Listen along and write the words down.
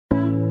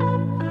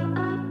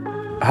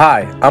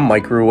Hi, I'm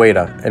Mike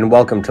Rueda, and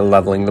welcome to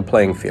Leveling the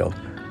Playing Field,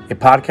 a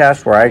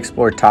podcast where I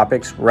explore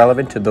topics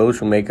relevant to those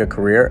who make a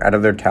career out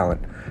of their talent.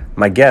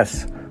 My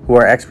guests, who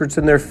are experts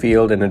in their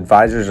field and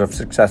advisors of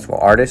successful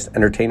artists,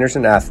 entertainers,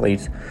 and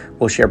athletes,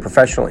 will share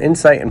professional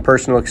insight and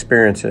personal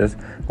experiences,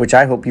 which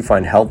I hope you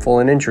find helpful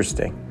and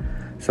interesting.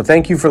 So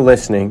thank you for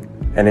listening,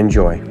 and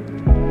enjoy.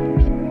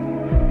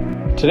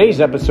 Today's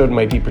episode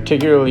might be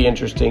particularly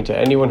interesting to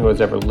anyone who has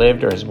ever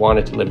lived or has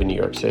wanted to live in New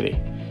York City.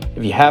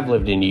 If you have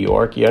lived in New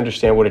York, you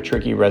understand what a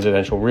tricky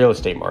residential real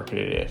estate market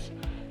it is.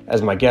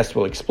 As my guest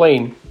will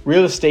explain,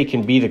 real estate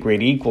can be the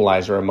great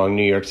equalizer among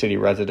New York City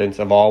residents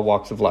of all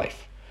walks of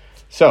life.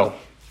 So,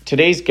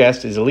 today's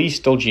guest is Elise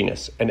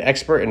Dolginas, an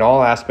expert in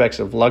all aspects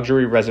of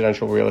luxury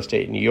residential real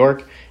estate in New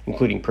York,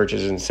 including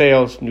purchases and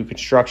sales, new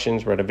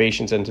constructions,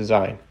 renovations, and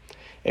design.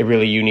 A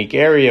really unique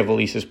area of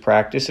Elise's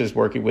practice is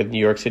working with New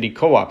York City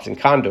co-ops and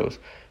condos,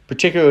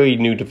 particularly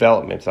new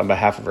developments on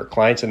behalf of her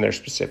clients and their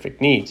specific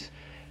needs.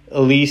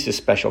 Elise is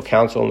special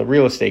counsel in the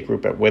real estate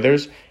group at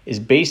Withers, is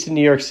based in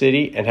New York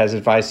City, and has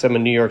advised some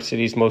of New York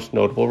City's most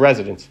notable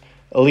residents.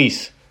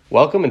 Elise,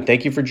 welcome and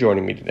thank you for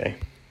joining me today.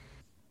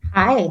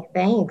 Hi,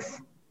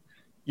 thanks.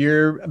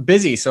 You're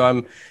busy, so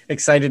I'm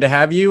excited to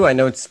have you. I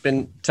know it's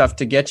been tough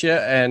to get you,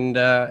 and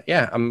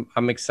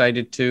I'm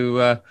excited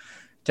to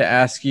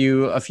ask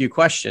you a few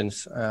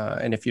questions.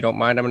 And if you don't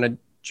mind, I'm going to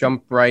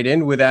jump right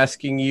in with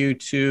asking you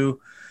to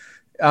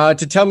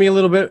tell me a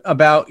little bit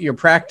about your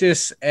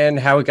practice and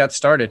how it got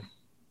started.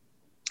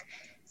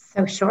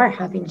 So sure,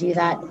 happy to do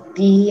that.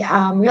 The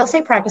real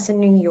estate practice in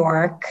New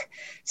York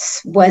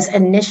was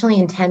initially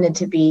intended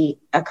to be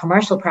a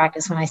commercial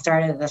practice when I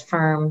started the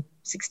firm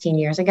 16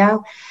 years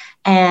ago.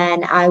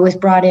 And I was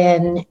brought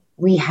in,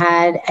 we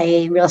had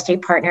a real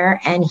estate partner,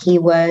 and he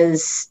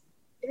was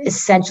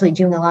essentially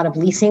doing a lot of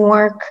leasing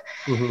work.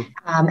 Mm-hmm.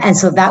 And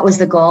so that was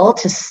the goal,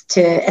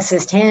 to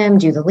assist him,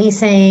 do the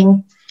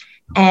leasing.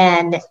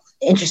 And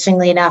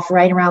interestingly enough,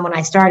 right around when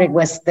I started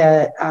was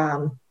the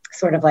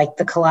sort of like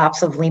the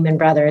collapse of Lehman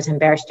Brothers and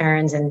Bear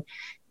Stearns, and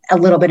a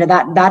little bit of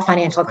that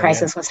financial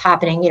crisis was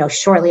happening,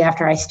 shortly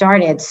after I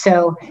started.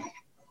 So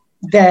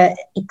the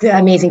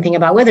amazing thing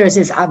about Withers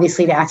is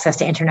obviously the access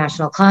to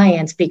international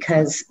clients,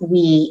 because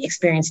we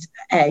experienced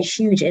a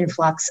huge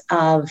influx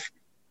of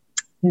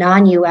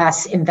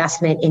non-U.S.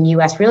 investment in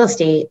U.S. real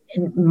estate,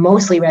 and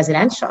mostly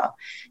residential.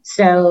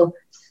 So,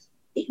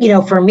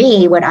 for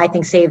me, what I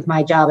think saved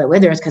my job at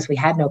Withers, because we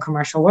had no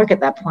commercial work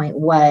at that point,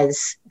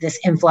 was this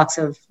influx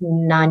of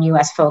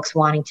non-U.S. folks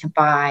wanting to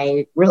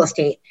buy real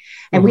estate.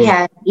 And we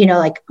had,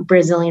 like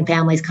Brazilian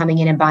families coming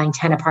in and buying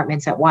 10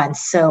 apartments at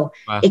once. So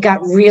It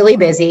got really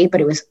busy, but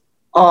it was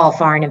all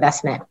foreign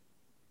investment.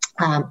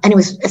 And it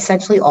was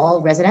essentially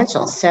all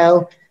residential.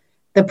 So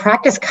the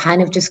practice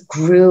kind of just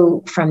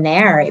grew from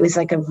there. It was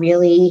like a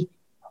really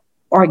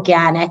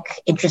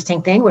organic,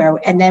 interesting thing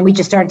and then we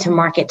just started to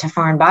market to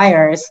foreign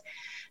buyers.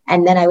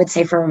 And then I would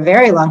say for a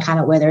very long time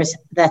at Withers,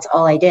 that's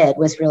all I did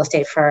was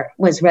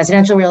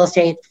residential real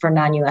estate for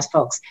non-U.S.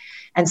 folks.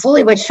 And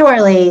slowly but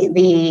surely,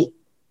 the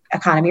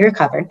economy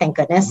recovered, thank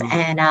goodness.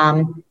 Mm-hmm.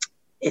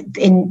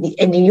 And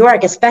in New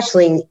York,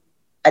 especially,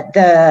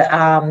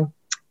 the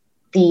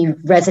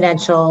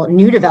residential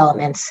new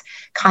developments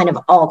kind of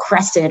all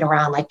crested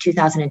around like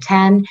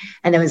 2010.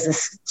 And there was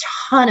this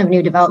ton of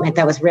new development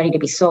that was ready to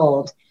be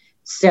sold.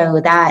 So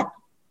that,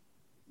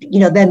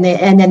 then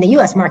the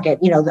U.S. market,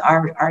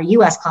 our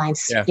U.S.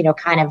 clients,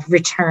 kind of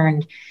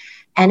returned.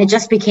 And it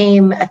just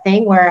became a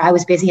thing where I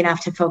was busy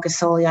enough to focus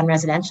solely on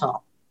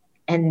residential.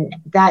 And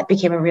that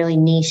became a really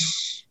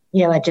niche,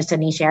 just a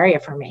niche area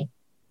for me.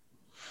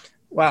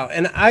 Wow.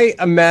 And I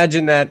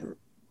imagine that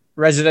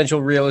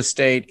residential real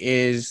estate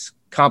is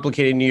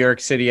complicated in New York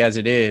City as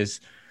it is.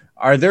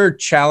 Are there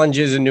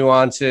challenges and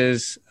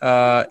nuances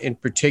in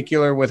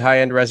particular with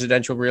high-end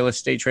residential real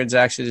estate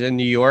transactions in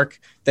New York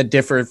that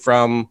differ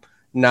from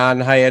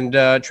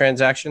non-high-end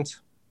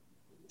transactions?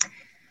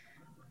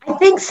 I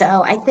think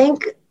so. I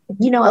think,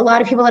 a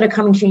lot of people that are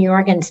coming to New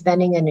York and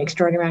spending an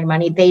extraordinary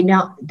amount of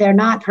money, they're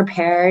not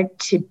prepared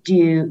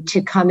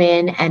to come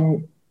in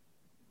and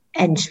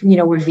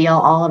reveal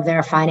all of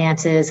their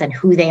finances and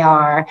who they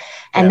are.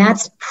 And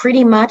that's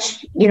pretty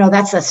much,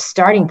 that's a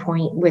starting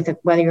point with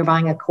whether you're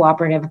buying a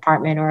cooperative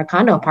apartment or a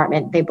condo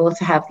apartment. They both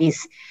have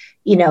these,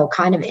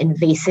 kind of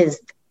invasive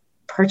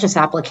purchase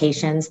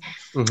applications.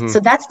 Mm-hmm.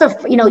 So that's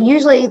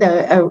usually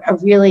a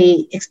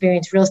really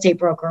experienced real estate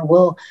broker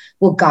will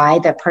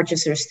guide the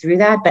purchasers through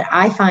that. But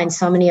I find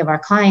so many of our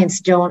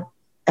clients don't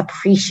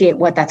appreciate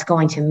what that's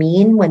going to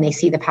mean when they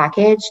see the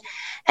package.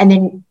 And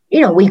then,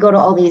 we go to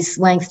all these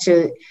lengths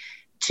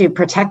to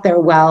protect their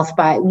wealth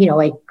by,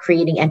 like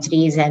creating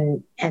entities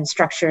and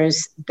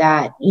structures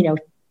that,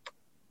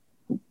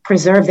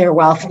 preserve their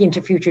wealth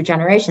into future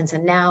generations.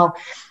 And now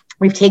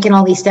we've taken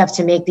all these steps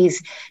to make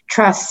these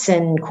trusts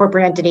and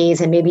corporate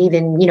entities and maybe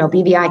even,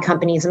 BVI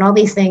companies and all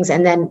these things.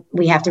 And then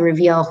we have to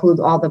reveal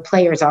who all the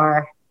players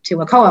are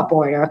to a co-op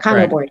board or a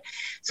condo board.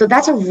 So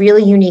that's a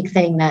really unique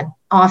thing that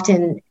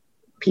often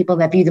people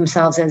that view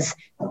themselves as,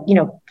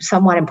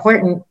 somewhat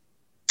important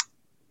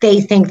they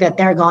think that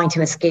they're going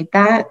to escape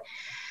that.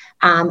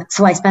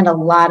 So I spend a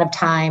lot of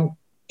time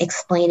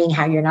explaining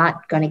how you're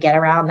not going to get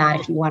around that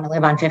if you want to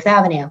live on Fifth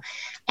Avenue.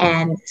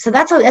 And so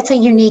that's a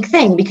unique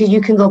thing, because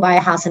you can go buy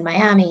a house in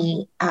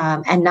Miami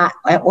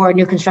or a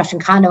new construction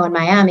condo in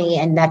Miami,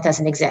 and that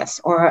doesn't exist,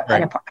 or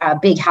right. a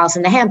big house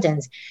in the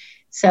Hamptons.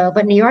 So,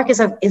 but New York is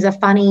a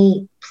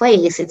funny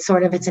place. It's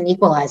an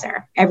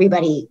equalizer.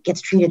 Everybody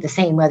gets treated the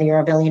same, whether you're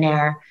a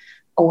billionaire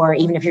or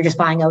even if you're just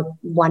buying a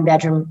one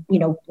bedroom,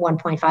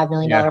 $1.5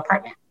 million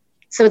apartment.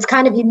 So it's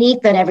kind of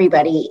unique that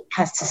everybody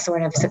has to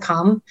sort of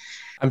succumb.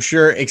 I'm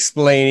sure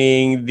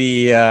explaining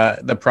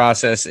the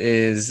process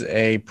is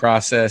a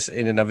process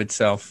in and of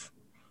itself.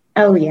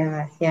 Oh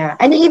yeah, yeah,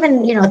 and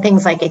even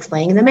things like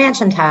explaining the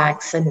mansion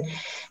tax and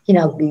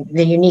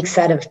the unique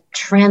set of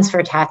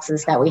transfer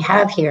taxes that we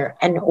have here,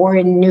 or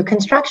in new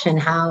construction,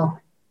 how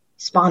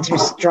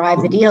sponsors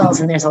drive the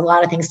deals, and there's a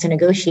lot of things to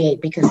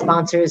negotiate because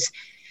sponsors,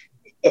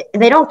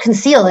 they don't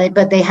conceal it,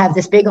 but they have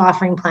this big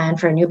offering plan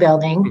for a new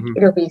building. Mm-hmm.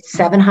 It'll be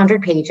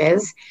 700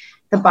 pages.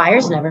 The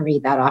buyers never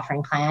read that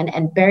offering plan,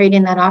 and buried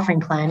in that offering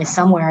plan is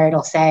somewhere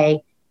it'll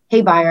say,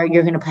 hey, buyer,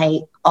 you're going to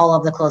pay all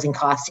of the closing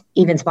costs,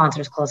 even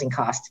sponsors' closing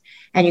costs,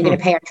 and you're going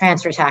to pay our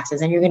transfer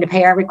taxes, and you're going to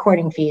pay our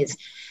recording fees.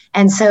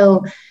 And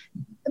so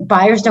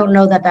buyers don't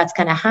know that that's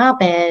going to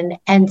happen,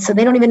 and so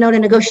they don't even know to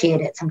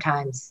negotiate it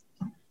sometimes.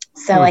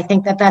 So I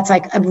think that that's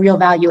like a real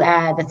value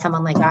add that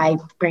someone like I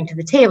bring to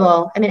the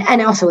table. I mean, and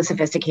also a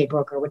sophisticated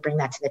broker would bring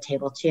that to the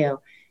table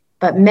too.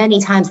 But many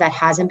times that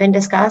hasn't been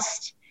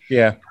discussed.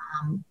 Yeah.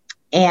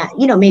 And,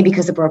 maybe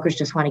because the brokers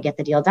just want to get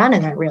the deal done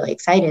and they're really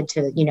excited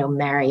to,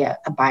 marry a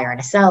buyer and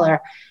a seller,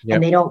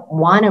 and they don't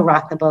want to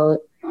rock the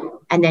boat.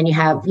 And then you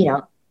have,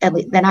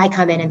 then I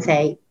come in and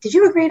say, did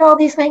you agree to all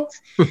these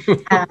things?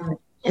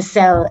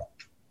 So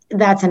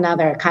that's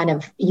another kind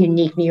of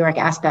unique New York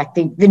aspect.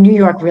 The New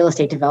York real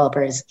estate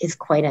developers is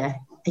quite a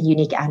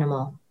unique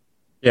animal.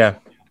 Yeah.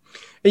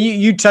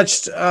 You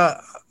touched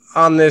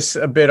on this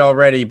a bit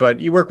already, but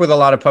you work with a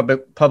lot of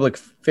public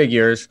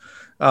figures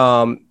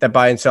that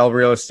buy and sell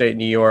real estate in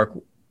New York.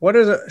 What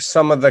are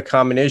some of the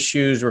common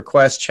issues,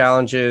 requests,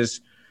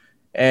 challenges,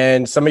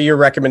 and some of your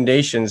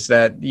recommendations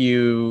that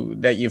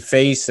you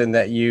face and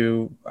that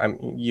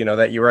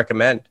that you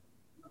recommend?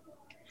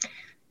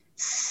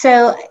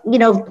 So,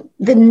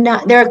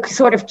 there are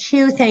sort of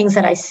two things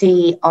that I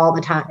see all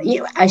the time.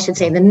 I should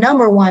say the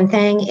number one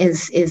thing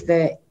is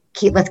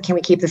can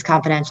we keep this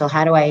confidential?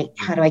 How do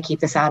I keep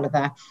this out of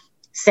the,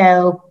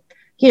 so,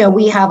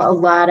 we have a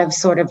lot of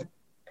sort of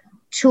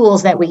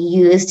tools that we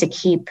use to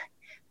keep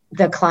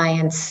the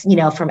clients,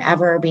 from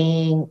ever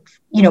being,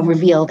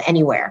 revealed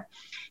anywhere.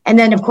 And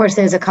then, of course,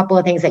 there's a couple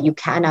of things that you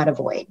cannot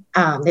avoid.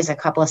 There's a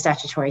couple of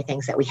statutory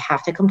things that we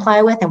have to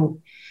comply with.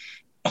 And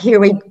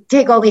here we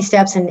take all these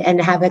steps and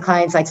have the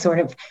clients like sort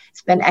of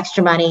spend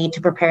extra money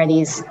to prepare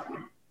these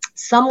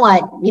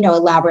somewhat,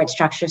 elaborate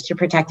structures to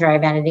protect their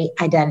identity.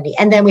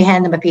 And then we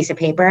hand them a piece of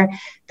paper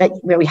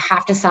where we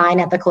have to sign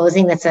at the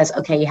closing that says,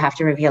 okay, you have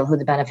to reveal who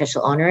the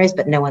beneficial owner is,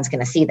 but no one's going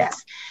to see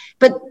this.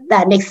 But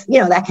that makes,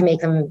 that can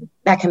make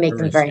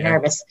them very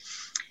nervous.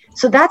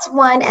 So that's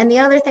one. And the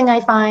other thing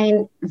I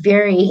find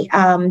very,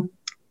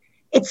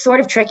 it's sort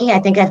of tricky. I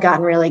think I've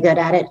gotten really good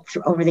at it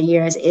over the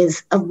years,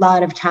 is a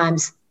lot of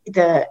times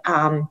the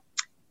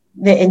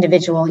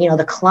individual,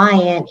 the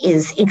client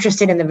is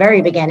interested in the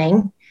very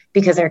beginning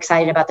because they're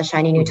excited about the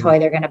shiny new toy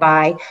they're going to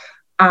buy.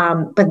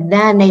 But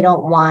then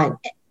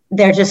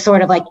they're just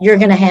sort of like, you're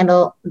going to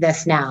handle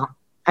this now.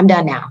 I'm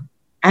done now.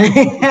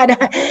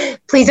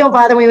 Please don't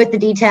bother me with the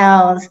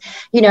details,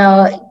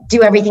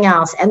 do everything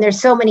else. And there's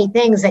so many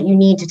things that you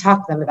need to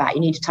talk to them about. You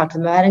need to talk to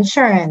them about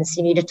insurance.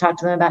 You need to talk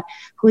to them about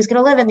who's going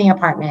to live in the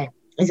apartment.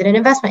 Is it an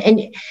investment?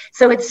 And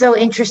so it's so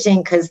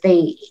interesting because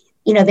they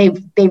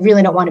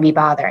really don't want to be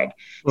bothered.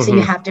 Mm-hmm. So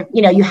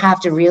you have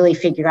to really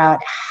figure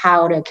out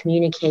how to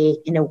communicate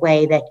in a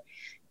way that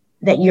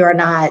you're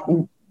not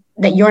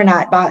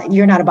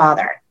a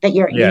bother, that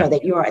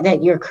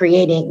you're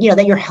creating,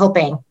 that you're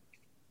helping.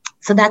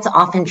 So that's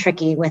often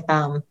tricky with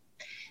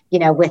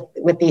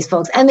these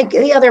folks. And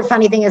the other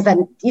funny thing is that,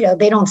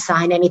 they don't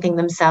sign anything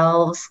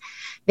themselves.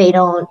 They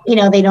don't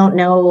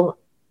know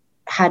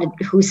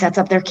who sets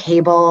up their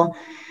cable.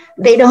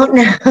 They don't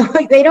know,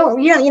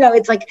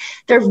 it's like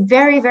they're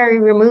very, very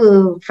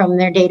removed from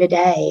their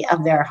day-to-day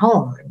of their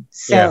home.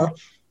 So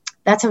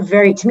that's a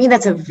very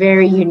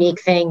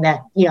unique thing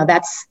that,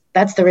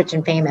 that's the rich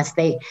and famous.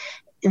 They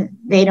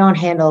don't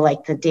handle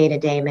like the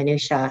day-to-day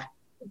minutia,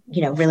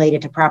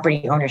 related to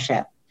property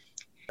ownership.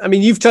 I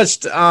mean, you've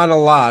touched on a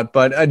lot,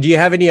 but do you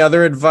have any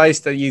other advice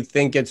that you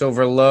think gets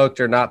overlooked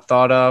or not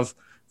thought of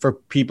for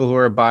people who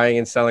are buying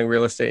and selling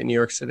real estate in New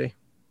York City?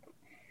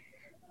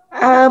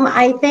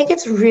 I think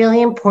it's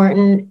really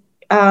important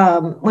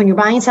when you're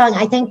buying and selling.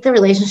 I think the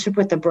relationship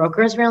with the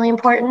broker is really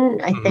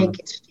important. I think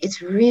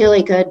it's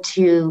really good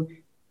to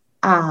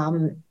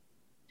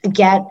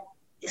get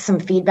some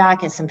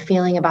feedback and some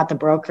feeling about the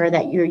broker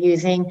that you're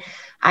using.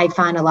 I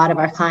find a lot of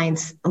our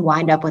clients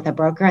wind up with a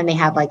broker and they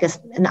have like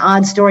an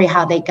odd story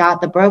how they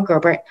got the broker,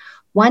 but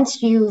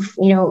once you've,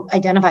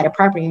 identified a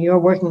property and you're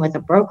working with a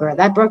broker,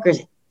 that broker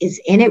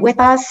is in it with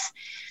us.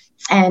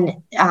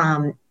 And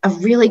a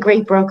really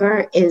great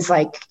broker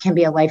can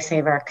be a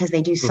lifesaver because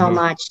they do so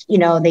much.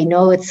 They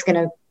know it's going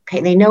to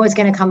pay. They know it's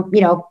going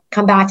to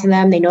come back to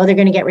them. They know they're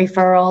going to get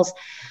referrals.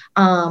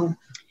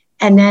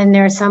 And then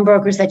there are some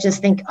brokers that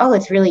just think, oh,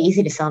 it's really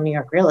easy to sell New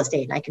York real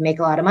estate and I can make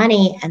a lot of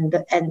money.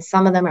 And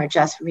some of them are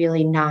just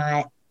really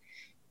not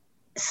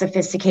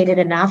sophisticated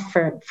enough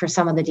for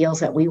some of the deals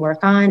that we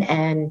work on.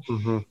 And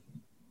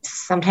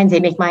sometimes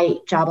they make my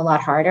job a lot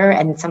harder.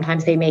 And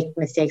sometimes they make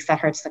mistakes that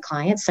hurts the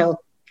client.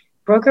 So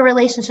broker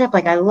relationship,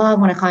 I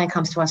love when a client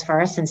comes to us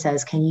first and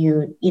says, can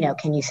you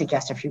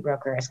suggest a few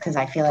brokers? Because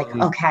I feel like,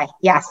 okay,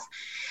 yes.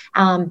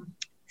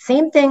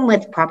 Same thing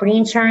with property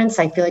insurance.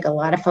 I feel like a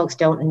lot of folks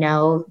don't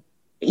know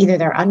either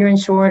they're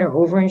underinsured or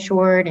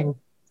overinsured, and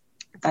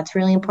that's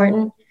really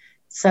important.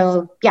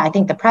 So yeah, I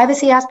think the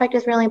privacy aspect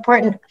is really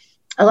important.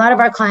 A lot of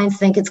our clients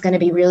think it's going to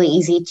be really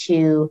easy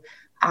to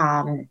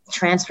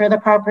transfer the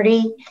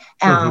property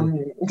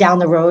down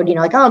the road,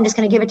 I'm just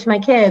going to give it to my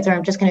kids, or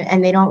I'm just going to,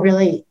 and they don't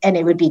really, and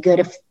it would be good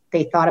if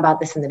they thought about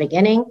this in the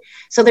beginning.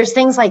 So there's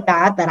things like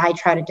that I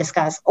try to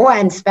discuss,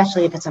 and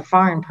especially if it's a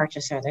foreign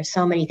purchaser, there's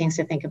so many things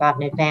to think about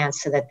in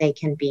advance so that they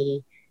can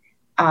be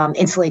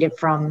insulated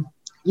from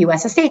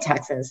U.S. estate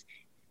taxes.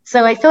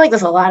 So I feel like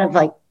there's a lot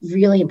of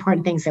really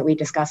important things that we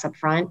discuss up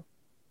front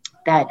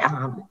that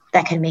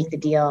can make the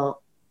deal,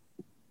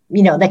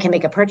 that can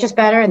make a purchase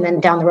better. And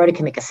then down the road, it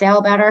can make a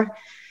sale better.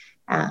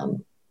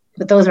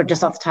 But those are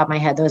just off the top of my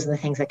head. Those are the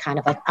things that kind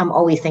of I'm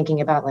always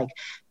thinking about,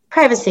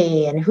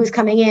 privacy and who's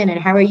coming in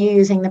and how are you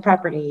using the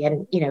property?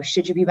 And,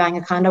 should you be buying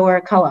a condo or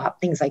a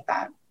co-op, things like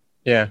that.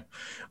 Yeah.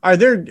 Are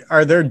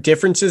there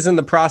differences in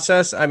the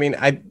process? I mean,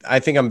 I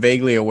think I'm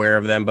vaguely aware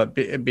of them, but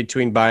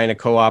between buying a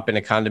co-op and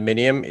a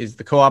condominium, is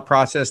the co-op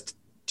process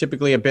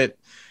typically a bit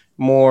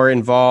more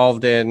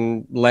involved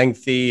and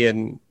lengthy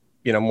and,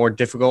 more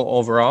difficult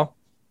overall?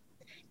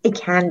 It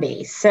can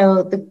be.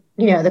 So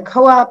the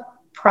co-op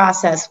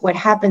process, what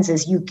happens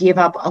is you give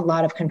up a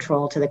lot of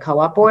control to the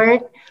co-op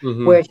board,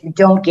 whereas you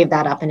don't give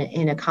that up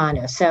in a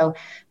condo. So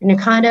in a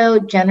condo,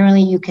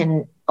 generally you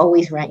can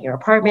always rent your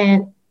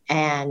apartment,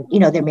 and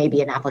there may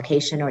be an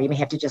application, or you may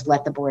have to just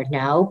let the board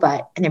know,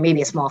 and there may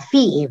be a small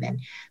fee even,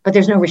 but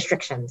there's no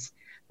restrictions.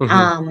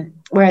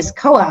 Whereas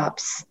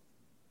co-ops,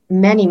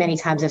 many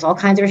times there's all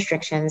kinds of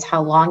restrictions,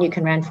 how long you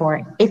can rent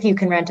for, if you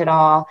can rent at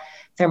all.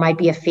 There might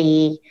be a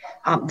fee.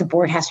 The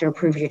board has to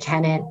approve your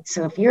tenant.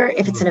 So if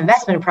it's an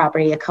investment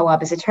property, a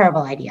co-op is a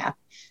terrible idea.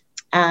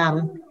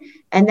 And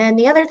then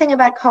the other thing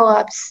about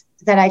co-ops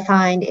that I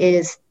find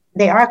is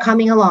they are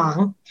coming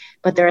along,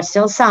 but there are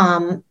still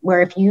some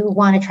where if you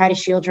want to try to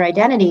shield your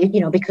identity,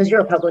 because you're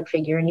a public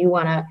figure and you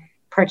want to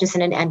purchase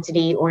in an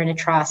entity or in a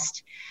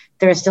trust,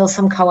 there are still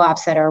some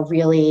co-ops that are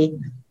really,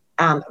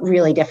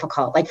 really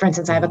difficult. For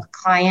instance, I have a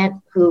client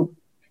who,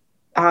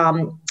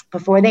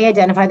 before they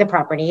identified the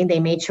property, they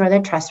made sure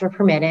that trusts were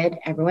permitted.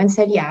 Everyone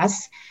said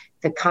yes.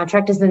 The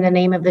contract is in the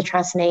name of the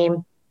trust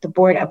name. The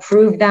board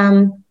approved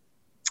them.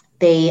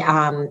 They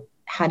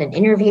had an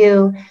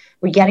interview.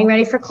 We're getting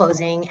ready for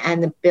closing,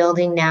 and the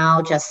building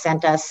now just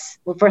sent us,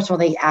 well, first of all,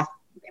 they asked,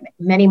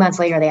 many months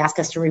later, they asked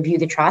us to review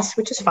the trust,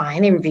 which is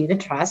fine. They reviewed the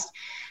trust.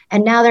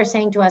 And now they're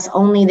saying to us,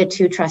 only the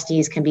 2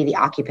 trustees can be the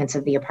occupants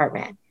of the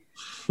apartment.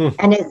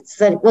 And it's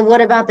well, what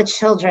about the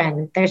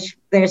children?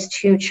 There's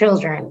 2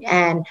 children.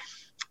 And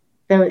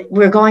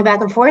we're going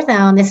back and forth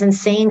now in this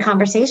insane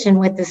conversation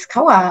with this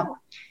co-op,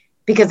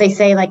 because they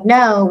say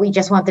no, we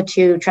just want the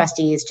 2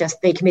 trustees,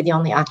 they can be the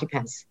only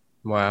occupants.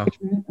 Wow.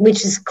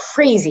 Which is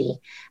crazy.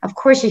 Of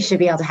course you should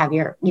be able to have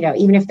your,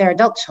 even if they're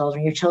adult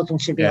children, your children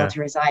should be able to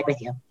reside with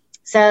you.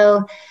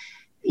 So,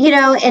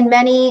 and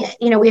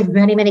we have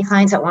many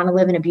clients that want to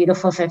live in a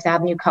beautiful Fifth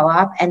Avenue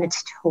co-op, and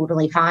it's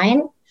totally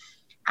fine.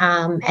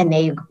 And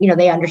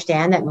they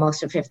understand that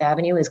most of Fifth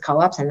Avenue is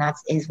co-ops, and that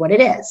is what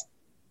it is.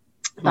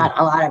 But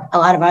a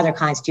lot of other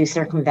clients do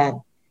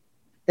circumvent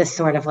this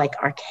sort of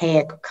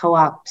archaic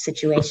co-op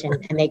situation,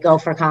 and they go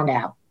for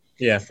condo.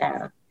 Yeah.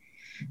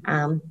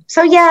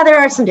 So yeah, there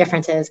are some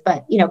differences,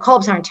 but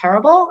co-ops aren't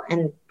terrible,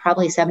 and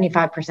probably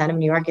 75% of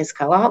New York is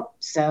co-op.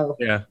 So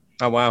yeah.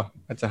 Oh wow,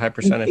 that's a high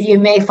percentage. You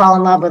may fall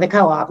in love with a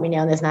co-op.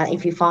 There's not.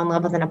 If you fall in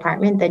love with an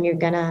apartment, then you're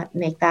gonna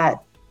make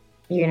that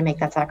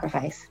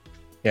sacrifice.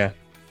 Yeah.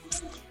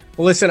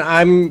 Well, listen,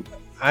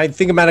 I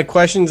think I'm out of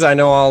questions. I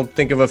know I'll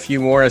think of a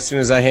few more as soon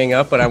as I hang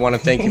up, but I want to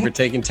thank you for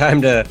taking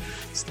time to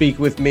speak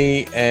with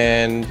me.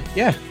 And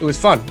yeah, it was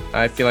fun.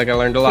 I feel like I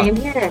learned a lot. Same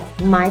here.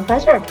 My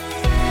pleasure.